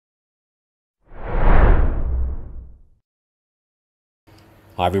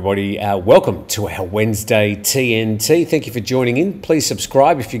Hi everybody, welcome to our Wednesday TNT. Thank you for joining in. Please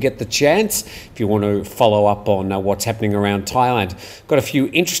subscribe if you get the chance, if you want to follow up on what's happening around Thailand. Got a few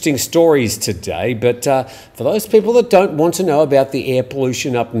interesting stories today, but for those people that don't want to know about the air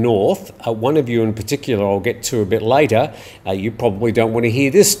pollution up north, one of you in particular I'll get to a bit later, you probably don't want to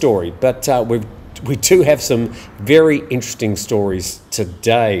hear this story, but we do have some very interesting stories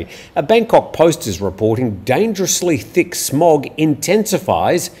today. A Bangkok Post is reporting dangerously thick smog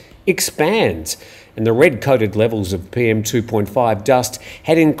intensifies, expands, and the red-coated levels of PM 2.5 dust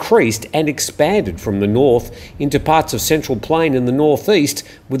had increased and expanded from the north into parts of Central Plain in the northeast,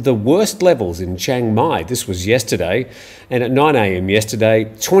 with the worst levels in Chiang Mai. This was yesterday, and at 9 a.m. yesterday,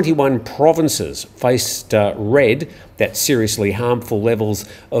 21 provinces faced red, that's seriously harmful levels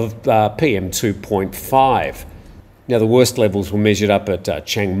of PM 2.5. Now, the worst levels were measured up at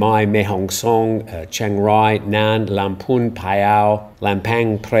Chiang Mai, Mae Hong Son, Chiang Rai, Nan, Lamphun, Phayao,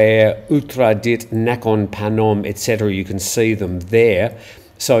 Lampang, Praia, Uttradit, Nakhon Phanom, etc. You can see them there.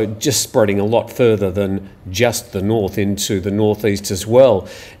 So just spreading a lot further than just the north into the northeast as well.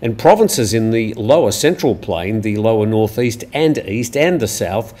 And provinces in the lower central plain, the lower northeast and east and the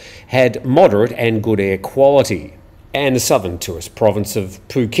south had moderate and good air quality. And the southern tourist province of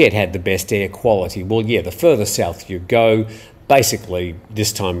Phuket had the best air quality. Well, yeah, the further south you go, basically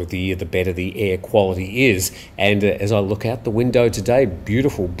this time of the year, the better the air quality is. And as I look out the window today,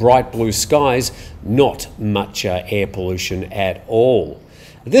 beautiful bright blue skies, not much air pollution at all.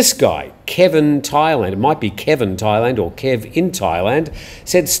 This guy, Kevin Thailand, it might be Kevin Thailand or Kev in Thailand,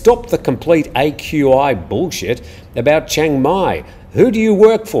 said stop the complete AQI bullshit about Chiang Mai. Who do you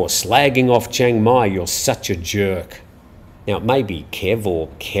work for slagging off Chiang Mai? You're such a jerk. Now, maybe Kev or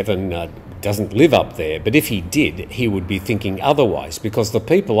Kevin doesn't live up there, but if he did, he would be thinking otherwise, because the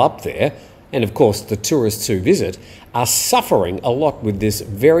people up there, and of course the tourists who visit, are suffering a lot with this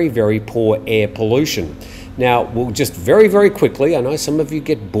very, very poor air pollution. Now, we'll just very, very quickly, I know some of you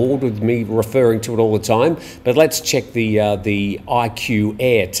get bored with me referring to it all the time, but let's check the IQ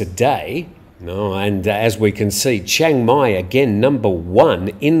Air today. No, and as we can see, Chiang Mai again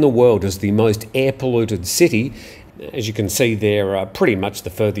 #1 in the world as the most air polluted city. As you can see there, pretty much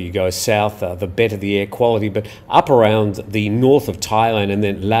the further you go south, the better the air quality. But up around the north of Thailand and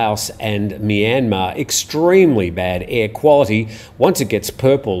then Laos and Myanmar, extremely bad air quality. Once it gets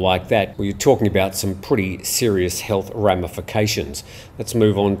purple like that, well, you're talking about some pretty serious health ramifications. Let's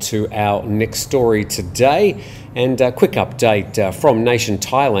move on to our next story today. And a quick update from nation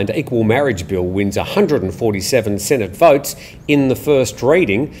Thailand. Equal marriage bill wins 147 Senate votes in the first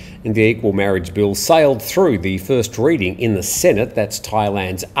reading. And the equal marriage bill sailed through the first reading in the Senate, that's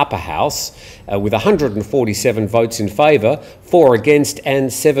Thailand's upper house, with 147 votes in favour, 4 against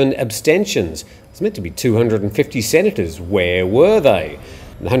and 7 abstentions. It's meant to be 250 senators. Where were they?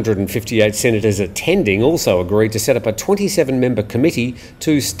 The 158 senators attending also agreed to set up a 27-member committee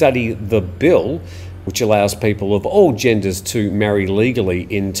to study the bill, which allows people of all genders to marry legally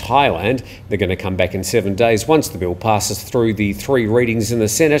in Thailand. They're going to come back in 7 days. Once the bill passes through the 3 readings in the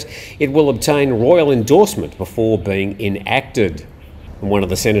Senate, it will obtain royal endorsement before being enacted. And one of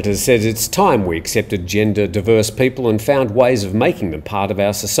the senators says it's time we accepted gender-diverse people and found ways of making them part of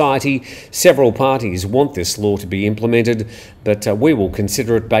our society. Several parties want this law to be implemented, but we will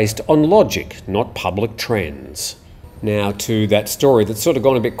consider it based on logic, not public trends. Now to that story that's sort of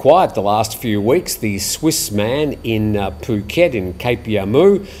gone a bit quiet the last few weeks. The Swiss man in Phuket, in Cape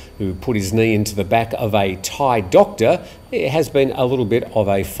Yamu, who put his knee into the back of a Thai doctor, it has been a little bit of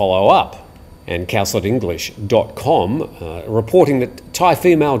a follow-up. And Cowslightenglish.com reporting that Thai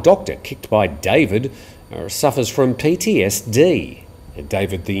female doctor kicked by David suffers from PTSD. And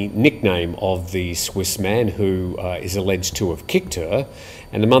David, the nickname of the Swiss man who is alleged to have kicked her.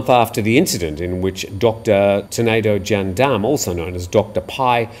 And a month after the incident in which Dr. Tornado Jandam, also known as Dr.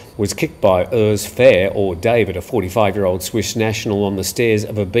 Pai, was kicked by Urs Fair, or David, a 45-year-old Swiss national, on the stairs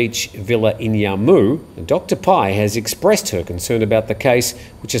of a beach villa in Yamu, Dr. Pai has expressed her concern about the case,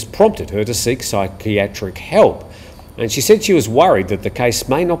 which has prompted her to seek psychiatric help. And she said she was worried that the case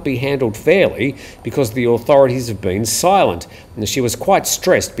may not be handled fairly because the authorities have been silent. And she was quite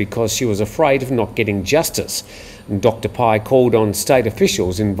stressed because she was afraid of not getting justice. And Dr. Pai called on state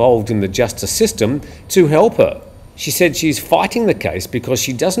officials involved in the justice system to help her. She said she's fighting the case because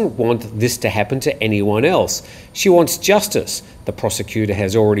she doesn't want this to happen to anyone else. She wants justice. The prosecutor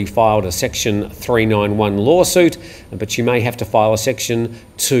has already filed a Section 391 lawsuit, but she may have to file a Section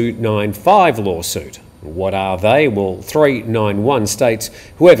 295 lawsuit. What are they? Well, 391 states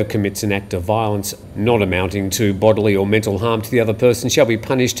whoever commits an act of violence not amounting to bodily or mental harm to the other person shall be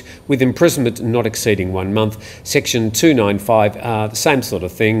punished with imprisonment not exceeding 1 month. Section 295, the same sort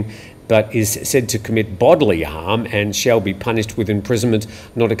of thing, but is said to commit bodily harm and shall be punished with imprisonment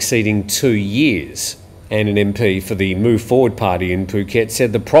not exceeding 2 years. And an MP for the Move Forward party in Phuket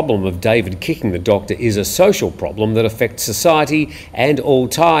said the problem of David kicking the doctor is a social problem that affects society and all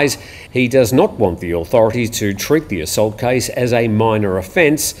Thais. He does not want the authorities to treat the assault case as a minor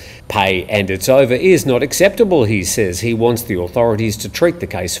offence. Pay and it's over is not acceptable, he says. He wants the authorities to treat the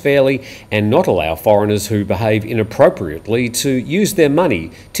case fairly and not allow foreigners who behave inappropriately to use their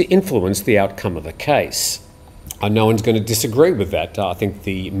money to influence the outcome of the case. No one's going to disagree with that. I think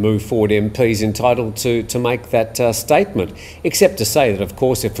the Move Forward MP is entitled to make that statement, except to say that, of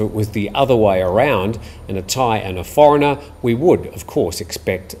course, if it was the other way around, and a Thai and a foreigner, we would, of course,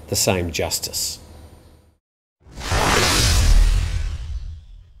 expect the same justice.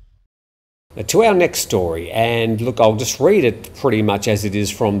 Now, to our next story, and look, I'll just read it pretty much as it is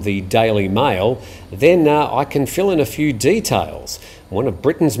from the Daily Mail, then I can fill in a few details. One of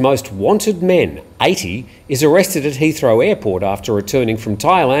Britain's most wanted men, 80, is arrested at Heathrow Airport after returning from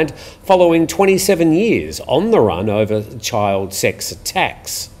Thailand following 27 years on the run over child sex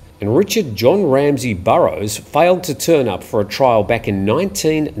attacks. And Richard John Ramsey Burrows failed to turn up for a trial back in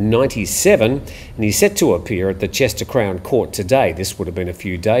 1997, and he's set to appear at the Chester Crown Court today. This would have been a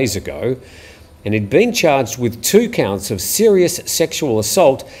few days ago. And he'd been charged with 2 counts of serious sexual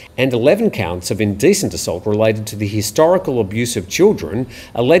assault and 11 counts of indecent assault related to the historical abuse of children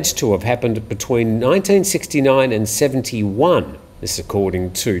alleged to have happened between 1969 and 71. This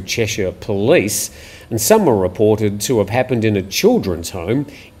according to Cheshire Police, and some were reported to have happened in a children's home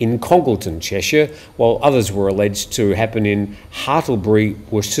in Congleton, Cheshire, while others were alleged to happen in Hartlebury,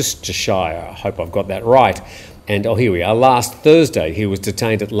 Worcestershire. I hope I've got that right. And here we are. Last Thursday, he was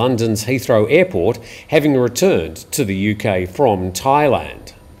detained at London's Heathrow Airport, having returned to the UK from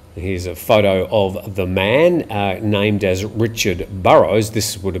Thailand. Here's a photo of the man named as Richard Burrows.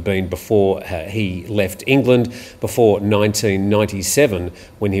 This would have been before he left England, before 1997,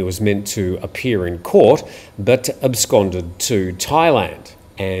 when he was meant to appear in court, but absconded to Thailand.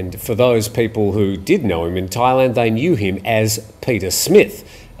 And for those people who did know him in Thailand, they knew him as Peter Smith.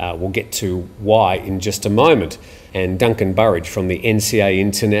 We'll get to why in just a moment. And Duncan Burridge from the NCA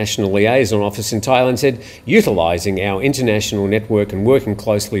International Liaison Office in Thailand said, utilising our international network and working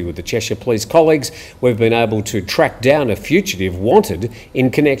closely with the Cheshire Police colleagues, we've been able to track down a fugitive wanted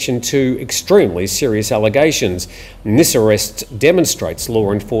in connection to extremely serious allegations. And this arrest demonstrates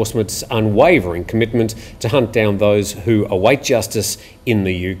law enforcement's unwavering commitment to hunt down those who await justice in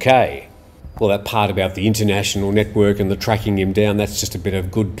the UK. Well, that part about the international network and the tracking him down, that's just a bit of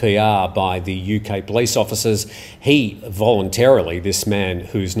good PR by the UK police officers. He voluntarily, this man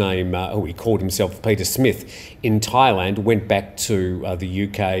whose name, he called himself Peter Smith, in Thailand, went back to the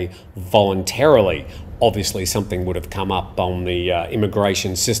UK voluntarily. Obviously, something would have come up on the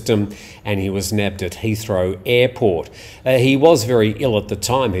immigration system, and he was nabbed at Heathrow Airport. He was very ill at the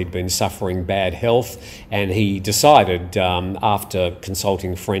time. He'd been suffering bad health, and he decided, after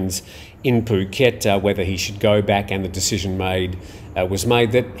consulting friends in Phuket, whether he should go back, and the decision was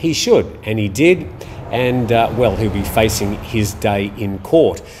made that he should, and he did. And, well, he'll be facing his day in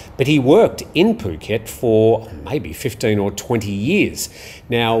court. But he worked in Phuket for maybe 15 or 20 years.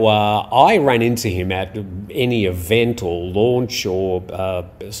 Now, I ran into him at any event or launch or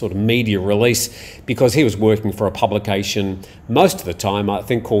sort of media release because he was working for a publication most of the time, I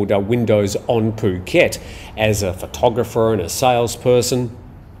think called Windows on Phuket, as a photographer and a salesperson.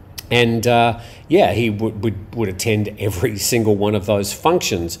 And yeah, he would attend every single one of those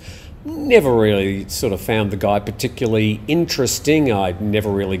functions. Never really sort of found the guy particularly interesting. I'd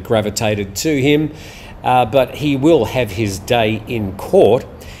never really gravitated to him, but he will have his day in court.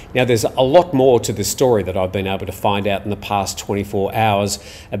 Now, there's a lot more to the story that I've been able to find out in the past 24 hours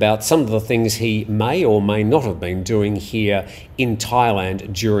about some of the things he may or may not have been doing here in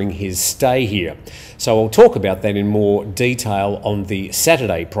Thailand during his stay here. So I'll talk about that in more detail on the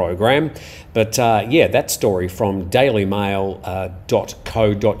Saturday program. But yeah, that story from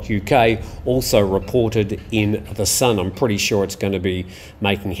dailymail.co.uk also reported in The Sun. I'm pretty sure it's going to be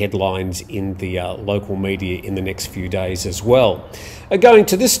making headlines in the local media in the next few days as well. Going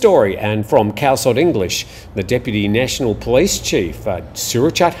to this story, and from Khalsot English, the Deputy National Police Chief,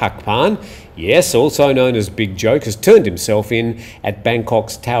 Surachate Hakparn, yes, also known as Big Joke, has turned himself in at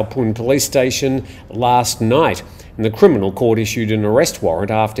Bangkok's Tao Pun police station last night. And the criminal court issued an arrest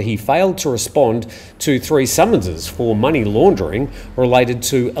warrant after he failed to respond to 3 summonses for money laundering related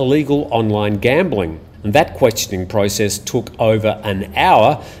to illegal online gambling. And that questioning process took over an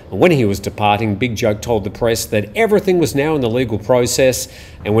hour. And when he was departing, Big Joke told the press that everything was now in the legal process.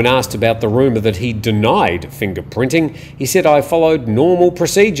 And when asked about the rumour that he denied fingerprinting, he said, "I followed normal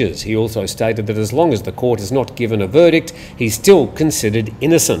procedures." He also stated that as long as the court has not given a verdict, he's still considered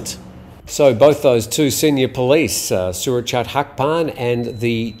innocent. So both those two senior police, Surachate Hakparn and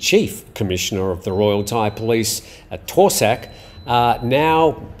the Chief Commissioner of the Royal Thai Police, Torsak, are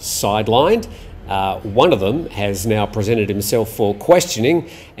now sidelined. One of them has now presented himself for questioning,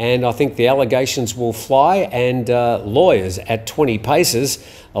 and I think the allegations will fly, and lawyers at 20 paces,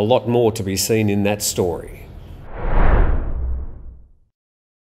 a lot more to be seen in that story.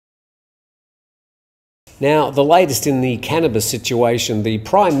 Now, the latest in the cannabis situation, the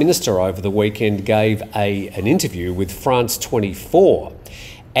Prime Minister over the weekend gave an interview with France 24.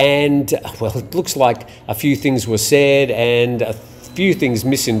 And, well, it looks like a few things were said and a few things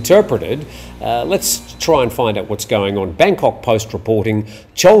misinterpreted. Let's try and find out what's going on. Bangkok Post reporting,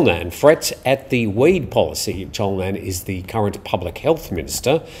 Cholnan frets at the weed policy. Cholnan is the current public health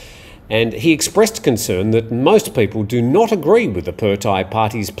minister. And he expressed concern that most people do not agree with the Pheu Thai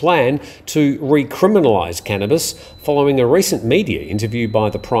Party's plan to recriminalise cannabis following a recent media interview by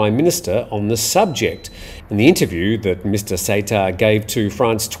the Prime Minister on the subject. And the interview that Mr Saitar gave to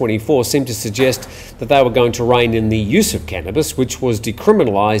France 24 seemed to suggest that they were going to rein in the use of cannabis, which was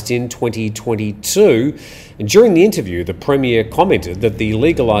decriminalised in 2022. And during the interview, the Premier commented that the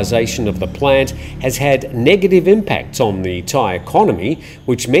legalisation of the plant has had negative impacts on the Thai economy,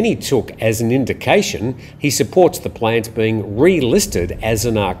 which many took as an indication he supports the plant being relisted as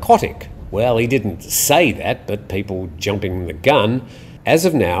a narcotic. Well, he didn't say that, but people jumping the gun. As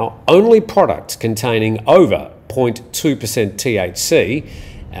of now, only products containing over 0.2% THC,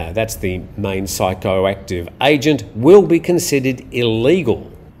 that's the main psychoactive agent, will be considered illegal.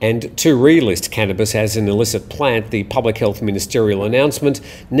 And to relist cannabis as an illicit plant, the Public Health Ministerial announcement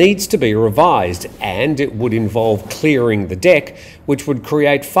needs to be revised, and it would involve clearing the deck, which would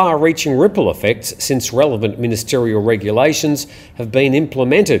create far-reaching ripple effects since relevant ministerial regulations have been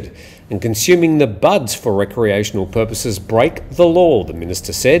implemented. And consuming the buds for recreational purposes break the law, the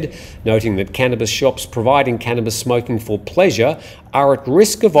minister said, noting that cannabis shops providing cannabis smoking for pleasure are at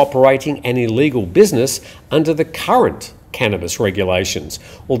risk of operating an illegal business under the current cannabis regulations,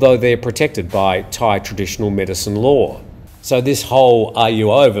 although they're protected by Thai traditional medicine law. So this whole "are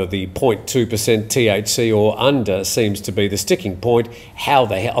you over the 0.2% THC or under" seems to be the sticking point. How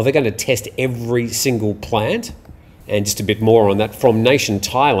the hell are they going to test every single plant? And just a bit more on that from Nation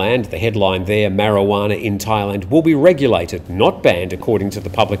Thailand, the headline there, marijuana in Thailand will be regulated, not banned, according to the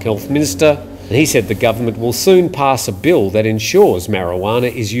Public Health Minister. And he said the government will soon pass a bill that ensures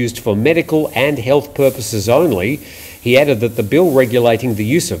marijuana is used for medical and health purposes only. He added that the bill regulating the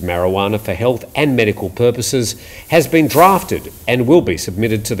use of marijuana for health and medical purposes has been drafted and will be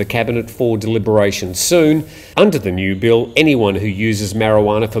submitted to the Cabinet for deliberation soon. Under the new bill, anyone who uses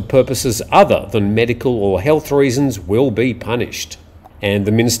marijuana for purposes other than medical or health reasons will be punished. And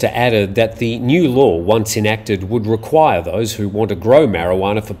the minister added that the new law, once enacted, would require those who want to grow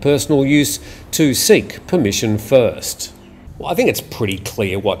marijuana for personal use to seek permission first. Well, I think it's pretty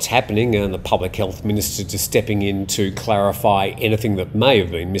clear what's happening, and the Public Health Minister just stepping in to clarify anything that may have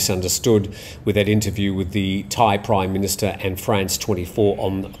been misunderstood with that interview with the Thai Prime Minister and France 24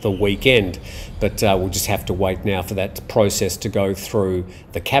 on the weekend. But we'll just have to wait now for that process to go through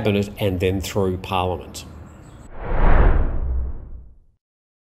the Cabinet and then through Parliament.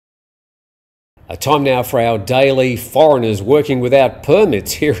 Time now for our daily foreigners working without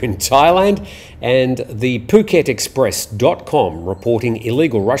permits here in Thailand, and the PhuketExpress.com reporting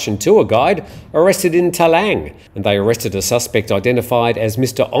illegal Russian tour guide arrested in Thailand. And they arrested a suspect identified as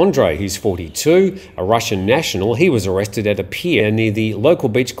Mr. Andre. He's 42, a Russian national. He was arrested at a pier near the local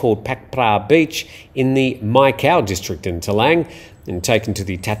beach called Pak Pra Beach in the Mai Khao district in Thailand, and taken to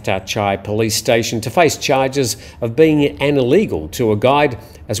the Tata Chai police station to face charges of being an illegal tour guide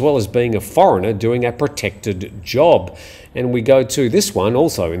as well as being a foreigner doing a protected job. And we go to this one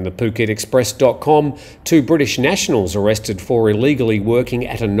also in the PhuketExpress.com. 2 British nationals arrested for illegally working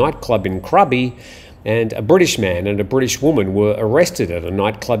at a nightclub in Krabi, and a British man and a British woman were arrested at a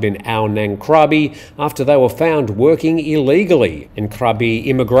nightclub in Ao Nang Krabi after they were found working illegally. And Krabi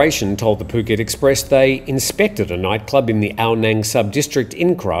Immigration told the Phuket Express they inspected a nightclub in the Ao Nang sub-district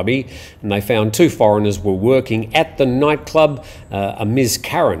in Krabi, and they found 2 foreigners were working at the nightclub, a Ms.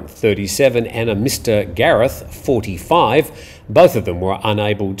 Karen, 37, and a Mr. Gareth, 45. Both of them were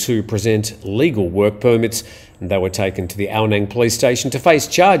unable to present legal work permits, and they were taken to the Ao Nang police station to face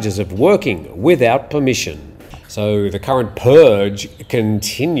charges of working without permission. So the current purge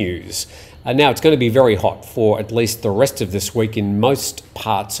continues. Now, it's going to be very hot for at least the rest of this week in most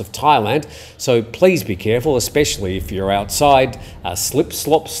parts of Thailand, so please be careful, especially if you're outside. Slip,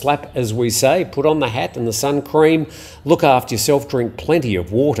 slop, slap, as we say. Put on the hat and the sun cream. Look after yourself. Drink plenty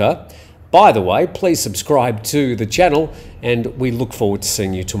of water. By the way, please subscribe to the channel, and we look forward to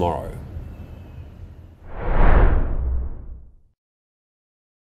seeing you tomorrow.